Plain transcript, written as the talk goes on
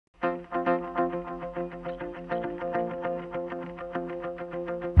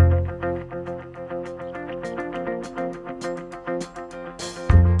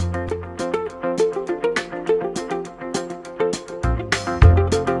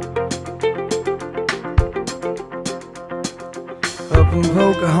from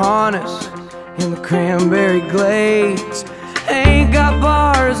Pocahontas in the cranberry glades. Ain't got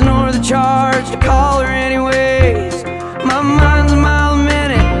bars nor the charge to call her anyways. My mind's a mile a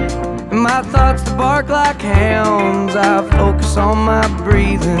minute and my thoughts to bark like hounds. I focus on my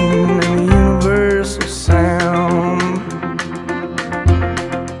breathing and the universal sound.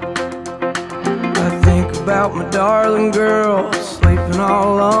 I think about my darling girl sleeping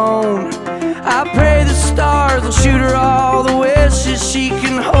all alone. I pray the stars will shoot her all the wishes she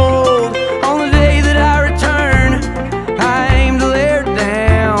can hold. On the day that I return, I aim to lay her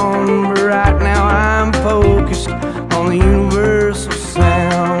down, but right now I'm focused on the universal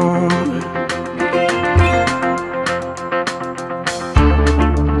sound.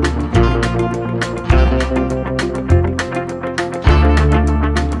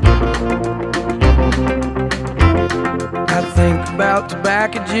 I think about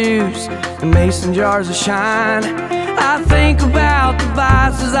tobacco juice and mason jars of shine. I think about the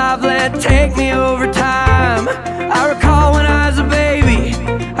vices I've let take me over time. I recall when I was a baby,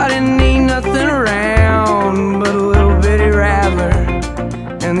 I didn't need nothing around but a little bitty rattler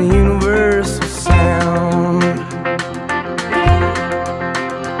and the universal sound.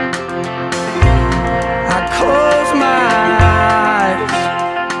 I close my eyes,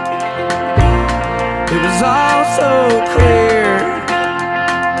 it was all so clear.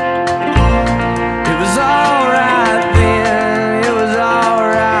 It was all right then, it was all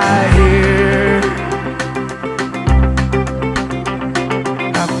right here.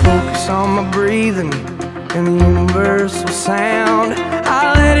 I focus on my breathing and the universal sound.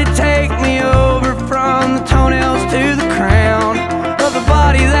 I let it take me over from the toenails to the crown of the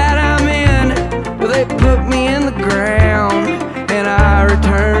body that I'm in, where they put me in the ground, and I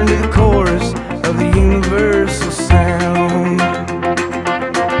return to the chorus of the universal sound.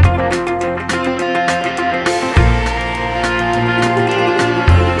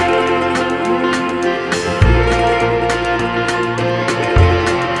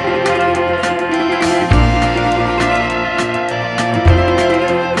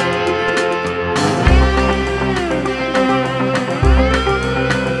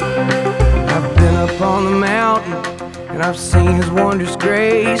 On the mountain, and I've seen his wondrous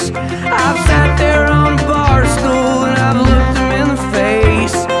grace. I've sat there on a bar stool and I've looked him in the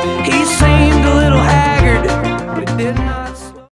face. He seemed a little haggard, but he did not